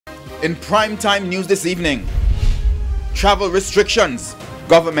In primetime news this evening, travel restrictions.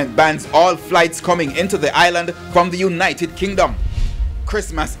 Government bans all flights coming into the island from the United Kingdom.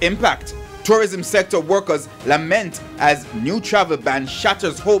 Christmas impact. Tourism sector workers lament as new travel ban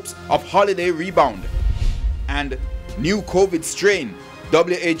shatters hopes of holiday rebound. And new COVID strain.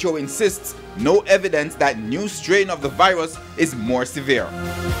 WHO insists no evidence that new strain of the virus is more severe.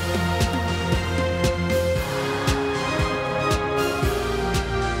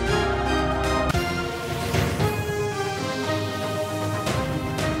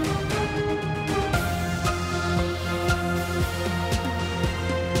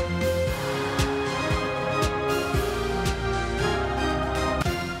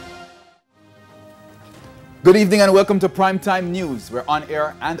 Good evening and welcome to Primetime News. We're on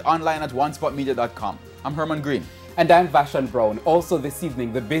air and online at onespotmedia.com. I'm Herman Green. And I'm Vashon Brown. Also this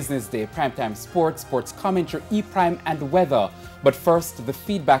evening, the Business Day, Primetime Sports, Sports Commentary, E-Prime and Weather. But first, the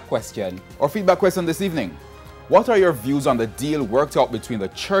feedback question. Our feedback question this evening. What are your views on the deal worked out between the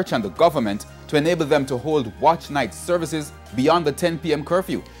church and the government to enable them to hold watch night services beyond the 10 p.m.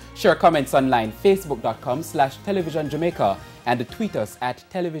 curfew? Share comments online, facebook.com/Television Jamaica and tweet us at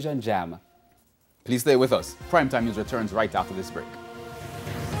Television Jam. Please stay with us. Primetime News returns right after this break.